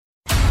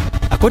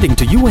According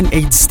to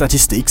UNAIDS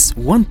statistics,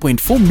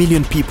 1.4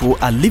 million people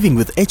are living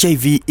with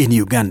HIV in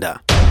Uganda.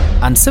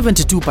 And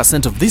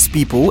 72% of these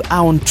people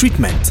are on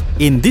treatment.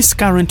 In this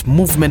current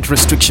movement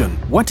restriction,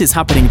 what is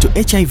happening to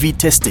HIV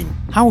testing?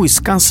 How is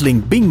counseling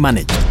being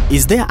managed?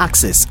 Is there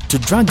access to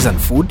drugs and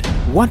food?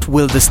 What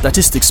will the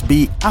statistics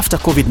be after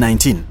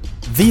COVID-19?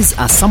 These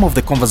are some of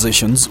the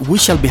conversations we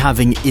shall be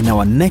having in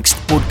our next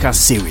podcast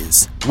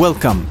series.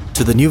 Welcome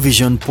to the New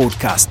Vision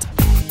Podcast.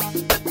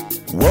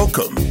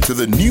 Welcome to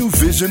the New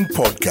Vision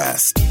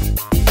Podcast.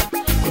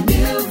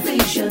 New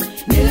Vision,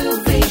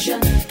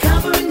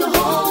 covering the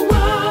whole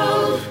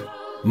world.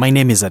 My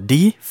name is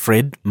Adi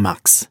Fred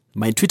Max.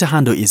 My Twitter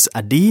handle is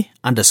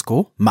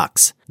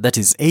Adi_Max. That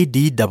is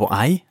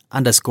ADII_MAX.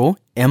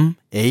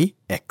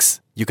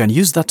 You can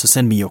use that to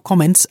send me your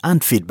comments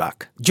and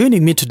feedback.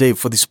 Joining me today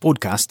for this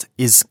podcast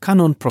is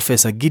Canon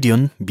Professor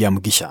Gideon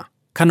Byamugisha.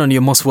 Canon,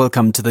 you're most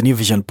welcome to the New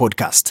Vision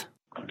Podcast.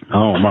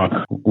 Oh, Mark,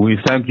 we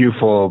thank you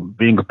for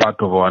being a part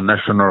of our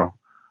national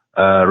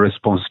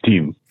response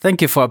team.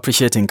 Thank you for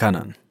appreciating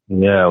Canon.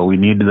 Yeah, we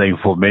need the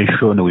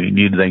information, we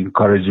need the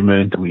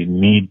encouragement, we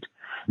need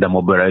the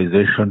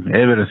mobilization.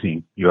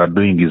 Everything you are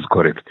doing is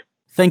correct.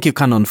 Thank you,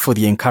 Canon, for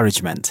the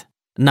encouragement.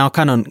 Now,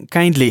 Canon,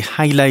 kindly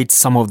highlight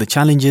some of the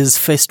challenges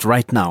faced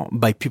right now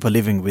by people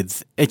living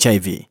with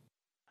HIV.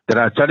 There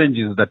are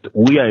challenges that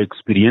we are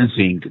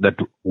experiencing that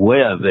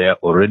were there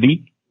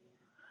already,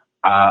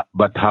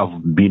 but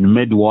have been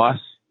made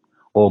worse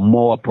or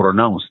more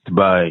pronounced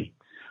by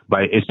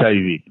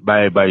HIV,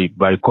 by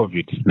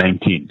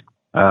COVID-19.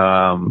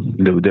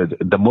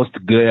 The most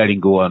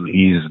glaring one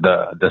is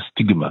the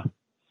stigma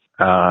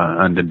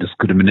and the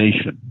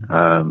discrimination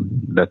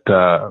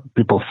that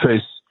people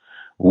face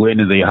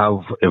when they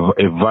have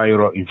a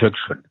viral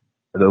infection.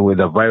 With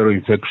a viral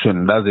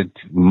infection, doesn't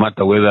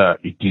matter whether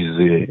it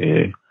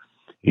is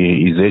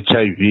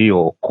HIV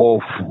or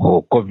cough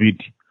or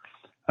COVID.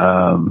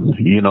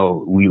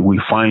 We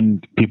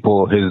find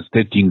people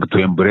hesitating to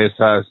embrace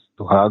us,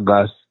 to hug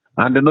us,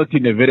 and not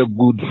in a very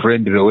good,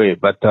 friendly way,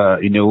 but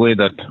in a way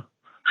that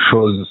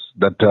shows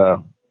that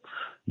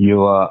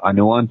you are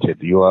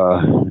unwanted, you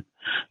are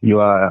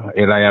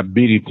a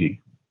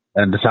liability,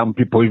 and some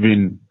people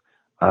even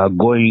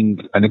going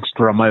an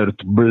extra mile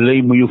to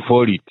blame you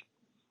for it.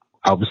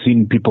 I've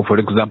seen people, for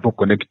example,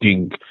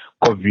 connecting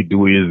COVID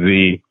with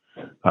the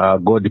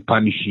God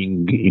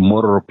punishing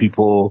immoral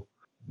people.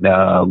 We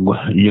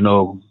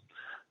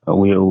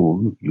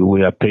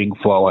are paying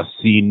for our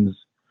sins.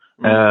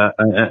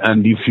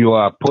 And if you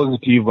are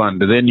positive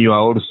and then you are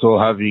also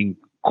having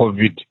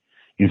COVID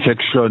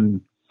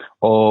infection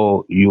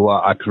or you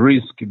are at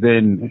risk,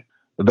 then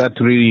that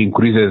really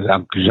increases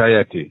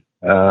anxiety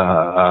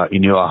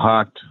in your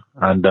heart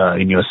and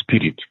in your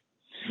spirit.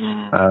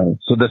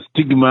 So the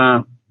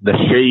stigma, the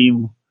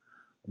shame,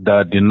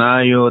 the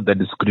denial, the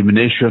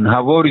discrimination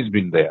have always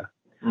been there.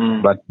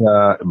 But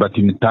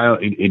in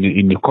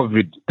the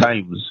COVID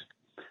times,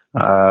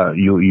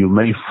 you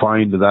may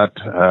find that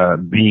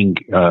being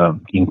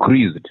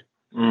increased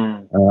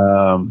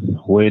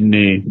when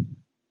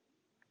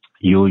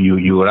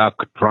you lack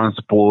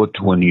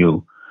transport, when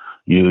you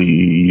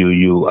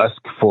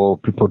ask for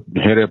people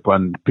help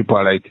and people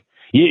are like,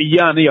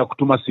 yani ya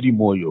kutuma siri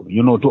moyo,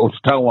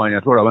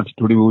 tutawanya tola bantu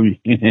tuli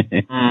bubi.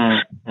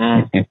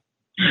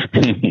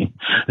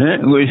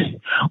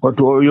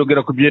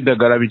 Oyogera ku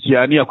byendagala biki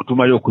ani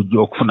akutumayo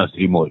okufuna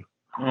sirimoyo.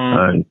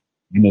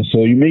 So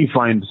you may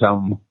find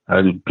some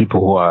people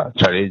who are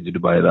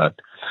challenged by that.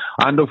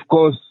 And of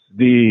course,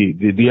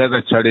 the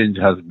other challenge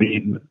has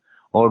been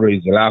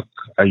always lack,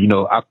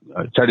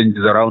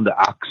 challenges around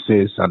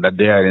access and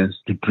adherence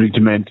to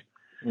treatment.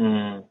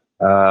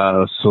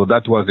 So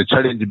that was a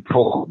challenge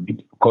before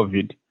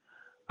COVID.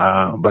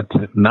 But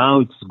now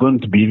it's going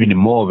to be even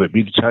more of a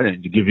big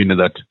challenge, given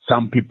that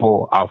some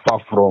people are far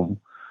from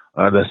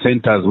the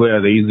centers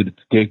where they easily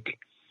take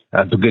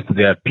to get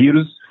their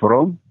pills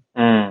from.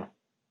 And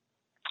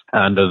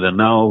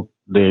now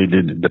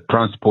the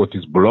transport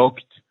is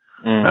blocked.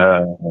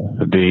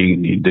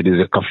 There is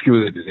a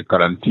curfew, there is a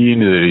quarantine,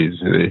 there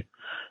is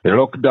a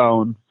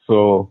lockdown.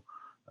 So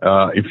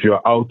if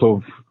you're out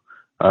of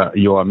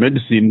your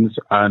medicines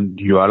and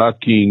you are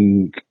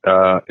lacking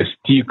a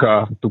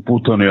sticker to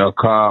put on your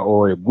car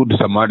or a good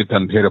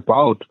Samaritan help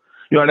out,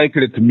 you are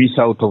likely to miss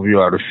out of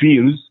your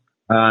refills,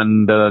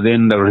 and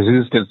then the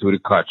resistance will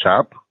catch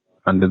up,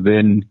 and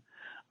then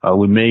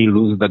we may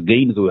lose the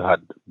gains we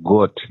had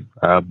got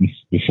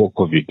before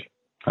COVID.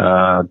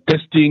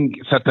 Testing,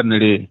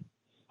 certainly,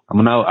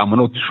 I'm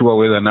not sure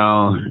whether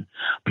now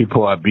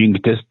people are being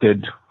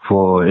tested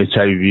for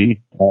HIV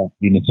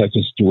in such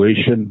a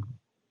situation.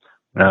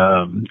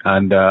 When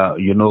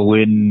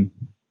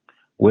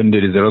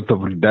there is a lot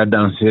of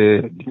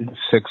redundancy,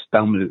 sex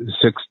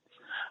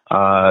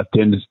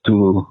tends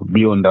to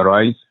be on the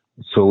rise.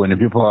 So when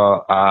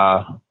people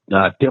are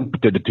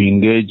tempted to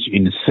engage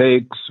in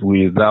sex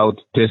without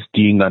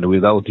testing and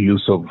without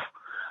use of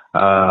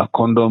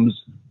condoms,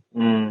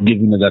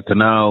 given that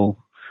now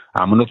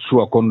I'm not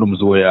sure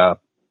condoms were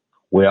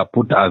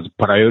put as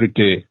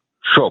priority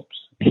shops.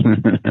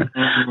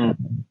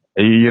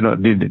 You know,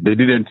 they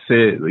didn't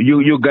say,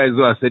 you guys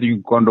who are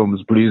selling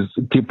condoms, please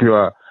keep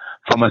your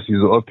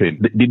pharmacies open.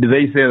 Did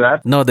they say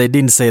that? No, they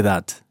didn't say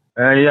that.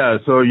 Yeah,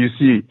 so you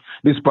see,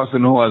 this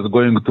person who was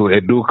going to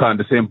Educa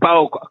and saying,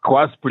 Pao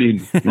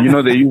aspirin, you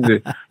know, they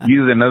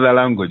use another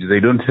language. They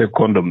don't say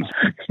condoms.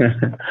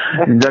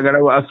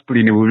 Njagala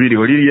aspirin,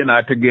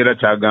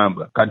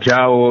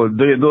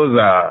 those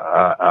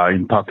are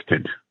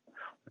impacted.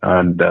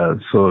 And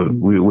so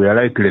we are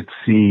likely to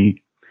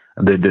see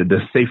the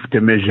safety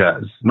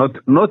measures,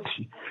 not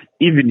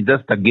even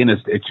just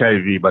against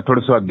HIV, but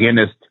also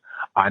against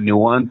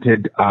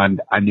unwanted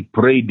and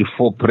unprayed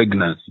for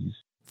pregnancies.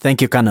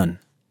 Thank you, Canon.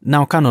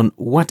 Now, Canon,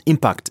 what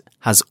impact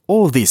has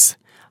all this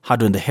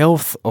had on the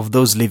health of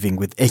those living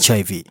with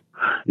HIV?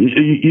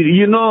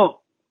 You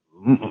know,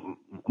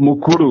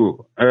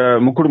 Mukuru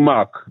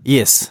Mark.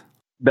 Yes.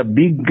 The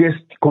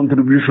biggest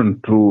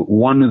contribution to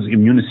one's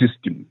immune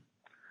system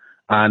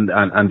and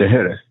the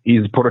health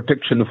is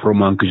protection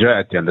from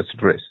anxiety and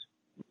stress.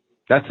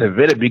 That's a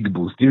very big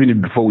boost,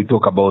 even before we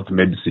talk about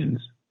medicines.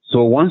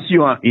 So once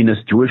you are in a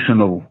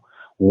situation of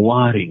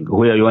worrying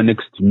where your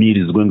next meal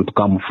is going to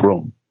come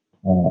from,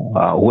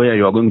 where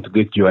you are going to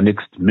get your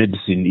next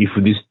medicine if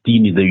this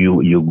teen that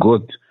you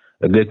got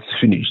gets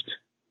finished,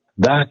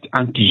 that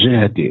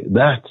anxiety,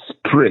 that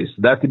stress,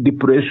 that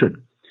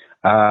depression,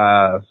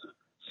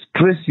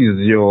 stresses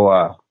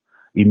your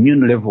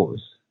immune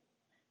levels,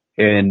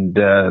 and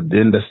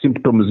then the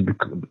symptoms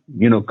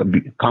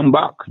come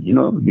back. You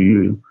know,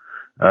 the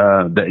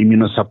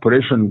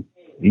immunosuppression,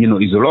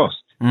 is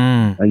lost.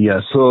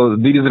 So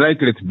there is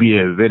likely to be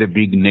a very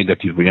big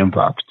negative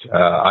impact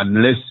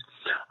unless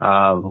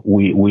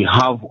we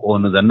have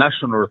on the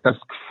National Task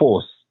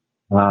Force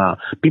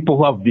people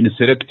who have been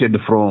selected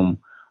from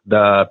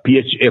the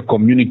PHA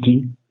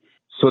community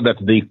so that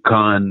they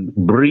can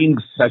bring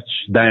such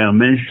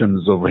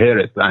dimensions of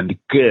health and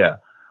care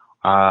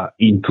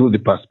into the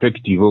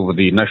perspective of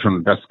the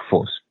National Task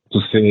Force. To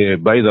say,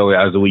 by the way,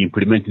 as we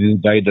implement these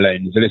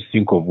guidelines, let's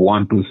think of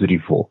 1, 2, 3,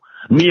 4.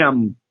 Me,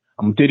 I'm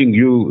telling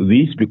you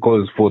this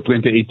because for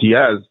 28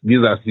 years,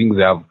 these are things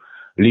I have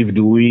lived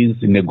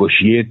with,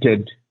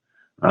 negotiated,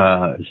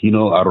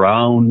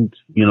 around,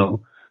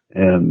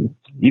 even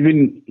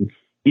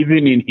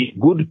in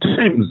good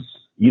times,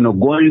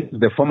 going to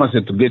the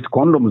pharmacy to get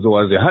condoms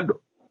was a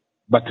hurdle.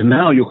 But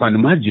now you can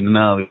imagine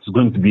now it's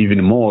going to be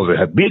even more of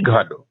a big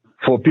hurdle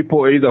for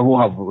people either who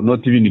have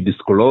not even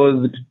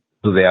disclosed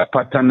to their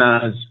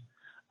partners,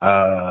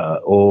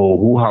 or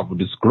who have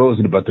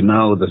disclosed, but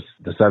now the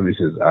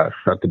services are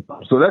shut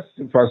down. So that's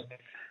the first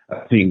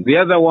thing. The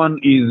other one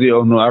is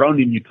around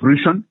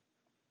nutrition.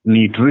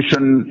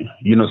 Nutrition,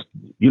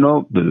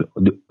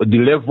 the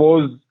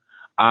levels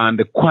and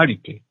the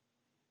quality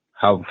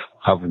have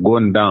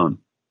gone down.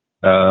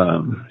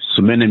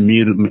 So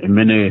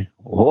many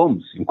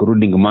homes,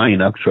 including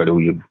mine,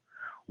 actually,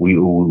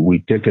 we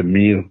take a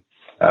meal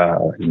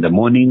in the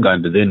morning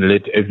and then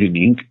late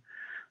evening.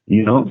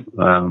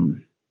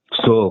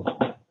 So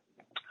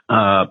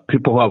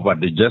people who have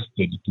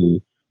adjusted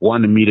to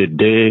one meal a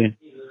day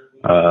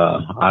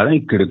are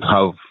likely to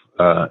have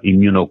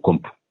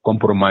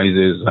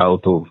compromises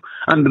out of,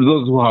 and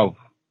those who have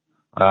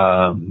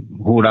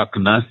who lack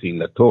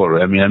nothing at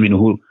all. I mean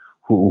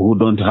who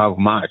don't have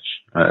much.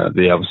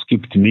 They have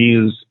skipped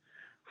meals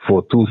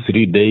for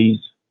 2-3 days.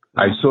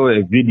 I saw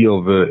a video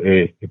of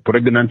a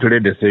pregnant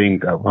lady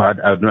saying,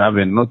 I've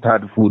not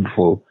had food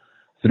for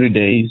 3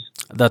 days.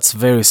 That's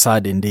very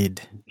sad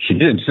indeed. She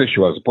didn't say she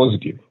was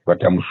positive,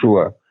 but I'm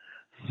sure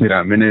there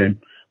are many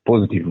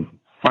positive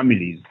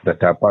families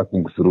that are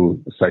passing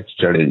through such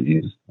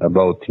challenges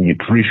about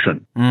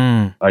nutrition.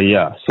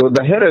 So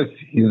the health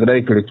is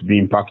likely to be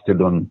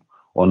impacted on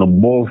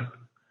both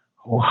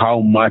how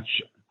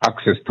much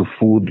access to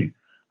food,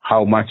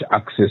 how much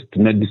access to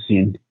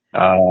medicine,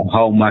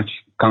 how much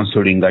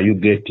counseling are you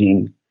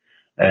getting,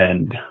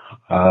 and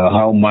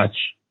how much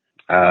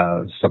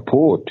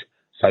support,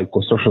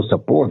 psychosocial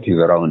support is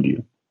around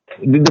you.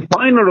 The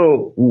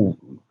final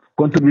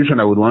contribution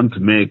I would want to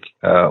make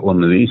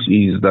on this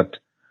is that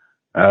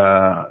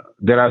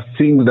there are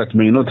things that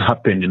may not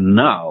happen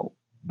now,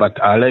 but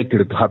are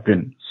likely to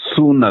happen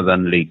sooner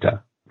than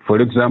later. For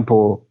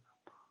example,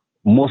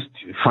 most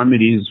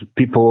families,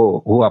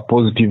 people who are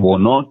positive or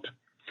not,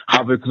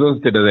 have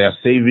exhausted their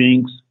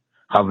savings,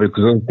 have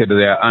exhausted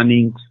their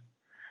earnings.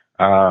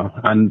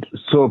 And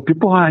so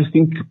people are, I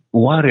think,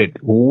 worried.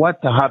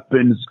 What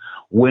happens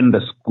when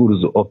the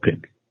schools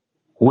open?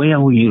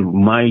 Where will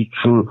my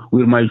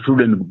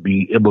children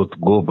be able to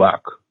go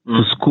back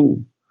to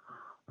school,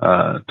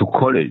 to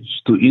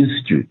college, to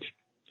institute?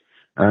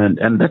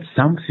 And that's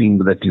something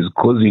that is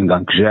causing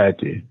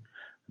anxiety.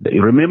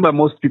 Remember,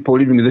 most people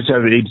living with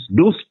HIV/AIDS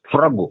do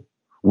struggle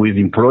with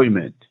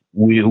employment,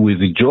 with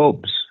the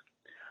jobs.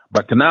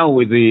 But now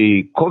with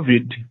the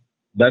COVID,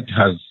 that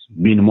has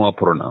been more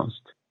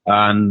pronounced.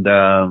 And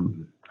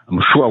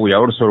I'm sure we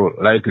are also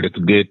likely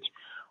to get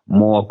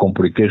more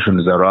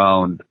complications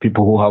around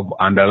people who have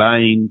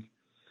underlying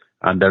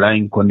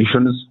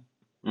conditions,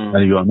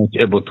 and you are not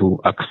able to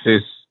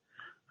access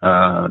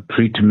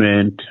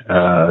treatment,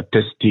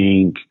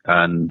 testing,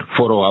 and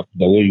follow-up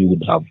the way you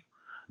would have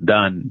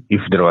done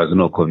if there was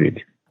no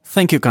COVID.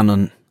 Thank you,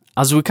 Canon.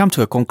 As we come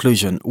to a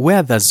conclusion,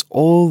 where does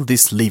all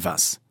this leave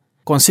us?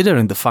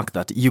 Considering the fact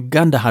that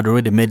Uganda had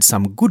already made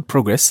some good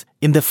progress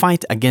in the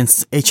fight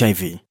against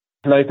HIV.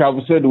 Like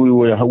I've said,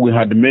 we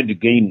had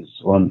made gains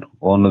on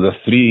the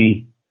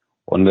three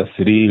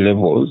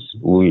levels.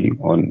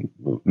 On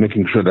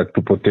making sure that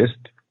people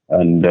test,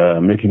 and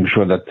making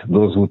sure that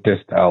those who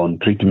test are on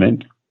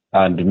treatment,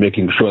 and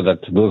making sure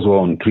that those who are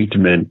on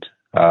treatment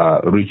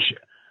reach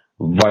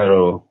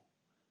viral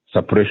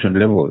suppression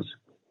levels.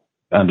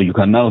 And you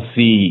can now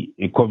see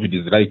COVID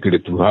is likely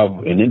to have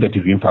a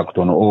negative impact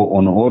on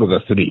all of the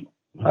three.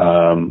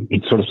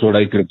 It's also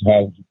likely to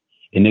have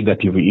a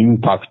negative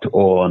impact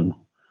on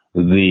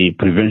the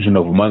prevention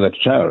of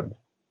mother-child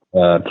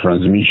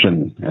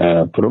transmission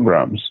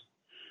programs.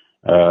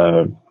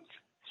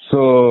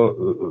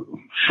 So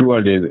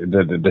surely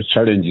the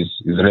challenge is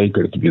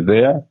likely to be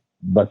there.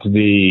 But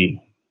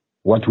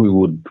what we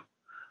would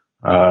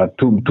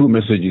two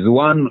messages.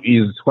 One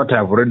is what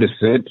I've already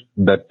said,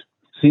 that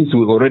since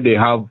we already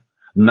have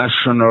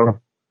national,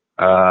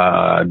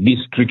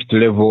 district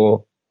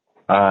level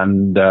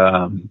and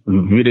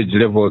village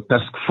level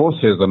task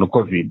forces on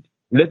COVID,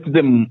 let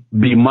them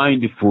be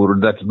mindful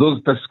that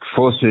those task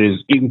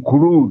forces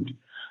include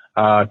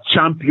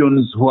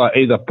champions who are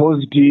either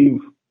positive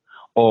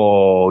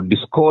or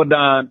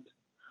discordant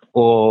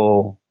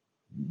or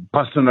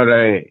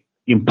personally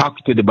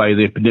impacted by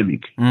the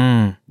epidemic.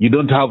 You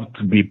don't have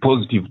to be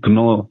positive to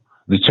know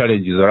the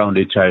challenges around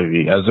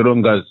HIV, as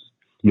long as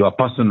you are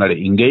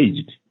personally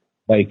engaged.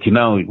 Like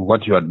now,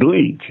 what you are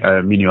doing,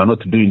 I mean, you are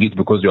not doing it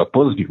because you are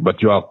positive, but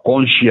you are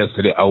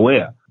consciously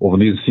aware of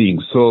these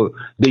things. So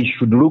they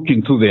should look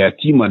into their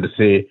team and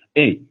say,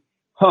 hey,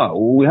 do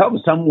we have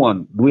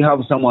someone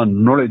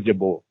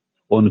knowledgeable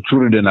on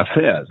children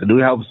affairs? Do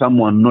we have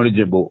someone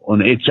knowledgeable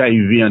on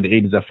HIV and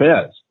AIDS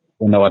affairs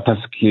on our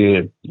task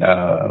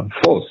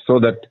force? So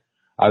that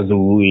as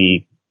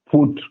we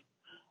put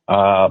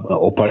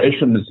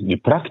operations in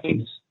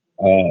practice,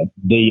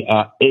 they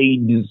are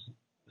AIDS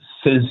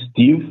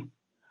sensitive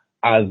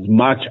as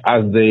much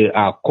as they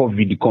are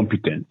COVID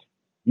competent.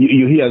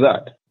 You hear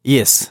that?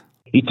 Yes.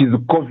 It is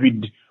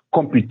COVID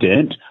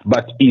competent,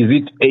 but is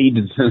it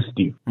AIDS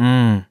sensitive?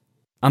 And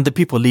the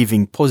people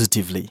living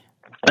positively.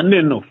 And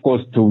then, of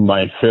course, to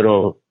my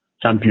fellow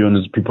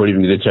champions, people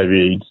living with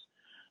HIV/AIDS,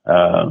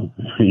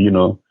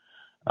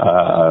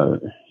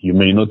 you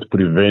may not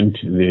prevent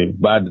the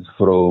birds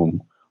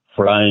from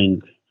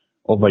flying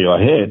over your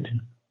head,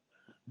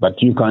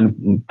 but you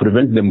can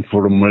prevent them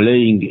from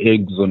laying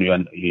eggs on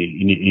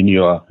in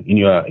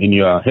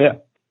your hair.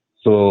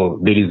 So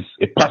there is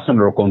a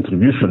personal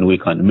contribution we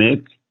can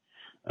make,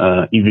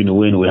 even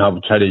when we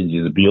have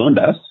challenges beyond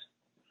us.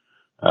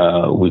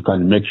 We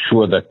can make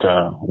sure that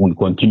we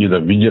continue the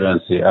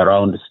vigilance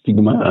around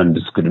stigma and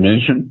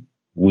discrimination.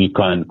 We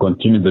can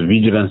continue the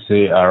vigilance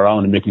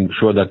around making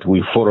sure that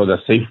we follow the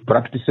safe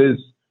practices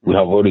we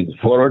have already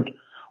followed,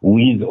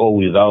 with or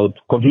without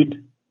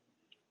COVID.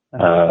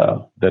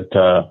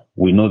 That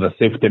we know the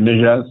safety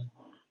measures,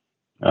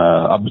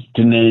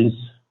 abstinence,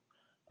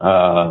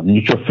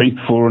 mutual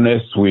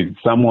faithfulness with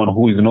someone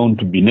who is known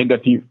to be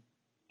negative.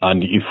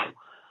 And if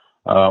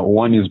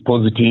one is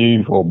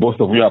positive, or both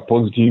of you are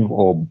positive,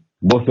 or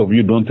both of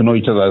you don't know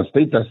each other's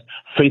status,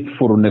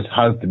 faithfulness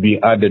has to be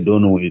added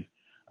on with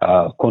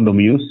condom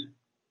use,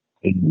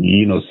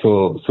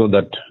 so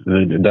that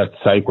that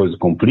cycle is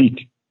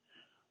complete.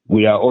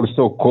 We are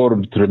also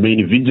called to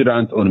remain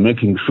vigilant on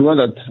making sure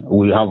that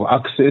we have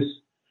access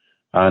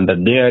and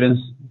adherence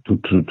to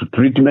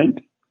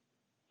treatment.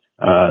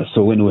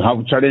 So when we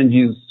have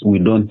challenges, we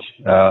don't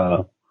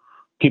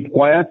keep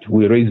quiet.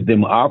 We raise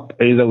them up,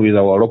 either with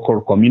our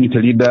local community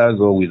leaders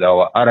or with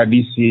our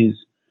RDCs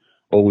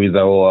or with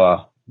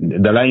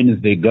the lines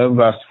they gave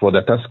us for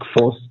the task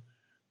force.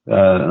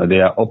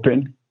 They are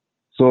open.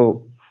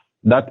 So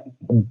that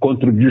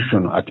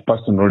contribution at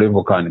personal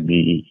level can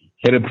be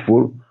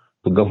helpful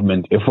to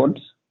government efforts.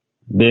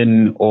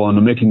 Then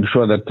on making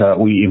sure that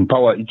we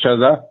empower each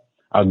other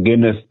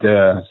against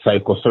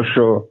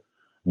psychosocial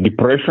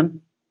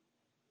depression,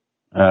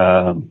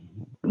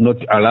 not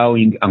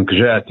allowing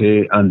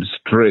anxiety and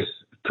stress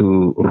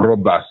to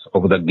rob us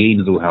of the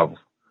gains we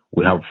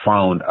have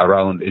found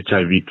around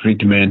HIV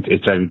treatment,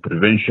 HIV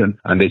prevention,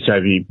 and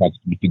HIV impact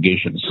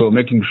mitigation. So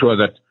making sure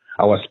that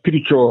our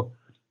spiritual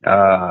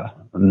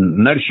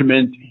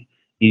nourishment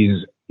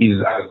is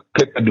as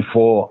catered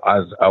for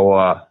as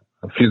our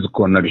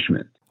physical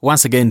nourishment.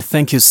 Once again,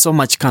 thank you so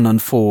much, Canon,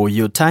 for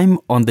your time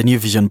on the New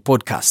Vision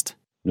podcast.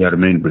 You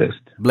remain blessed.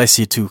 Bless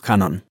you too,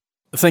 Canon.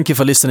 Thank you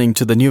for listening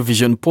to the New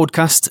Vision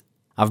podcast.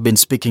 I've been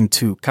speaking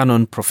to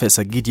Canon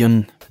Professor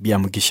Gideon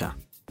Byamugisha.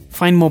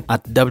 Find more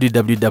at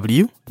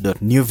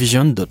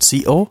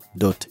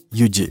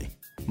www.newvision.co.ug.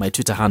 My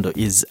Twitter handle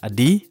is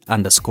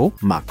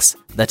adi_max.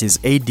 That is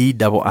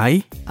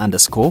ADII_MAX.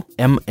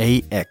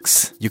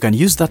 You can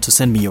use that to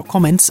send me your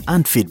comments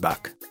and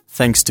feedback.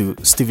 Thanks to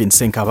Stephen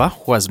Senkaba,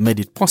 who has made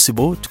it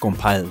possible to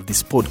compile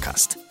this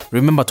podcast.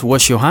 Remember to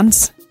wash your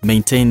hands,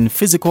 maintain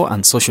physical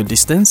and social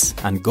distance,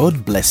 and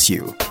God bless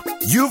you.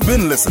 You've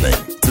been listening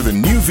to the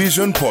New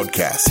Vision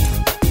Podcast.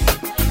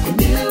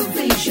 New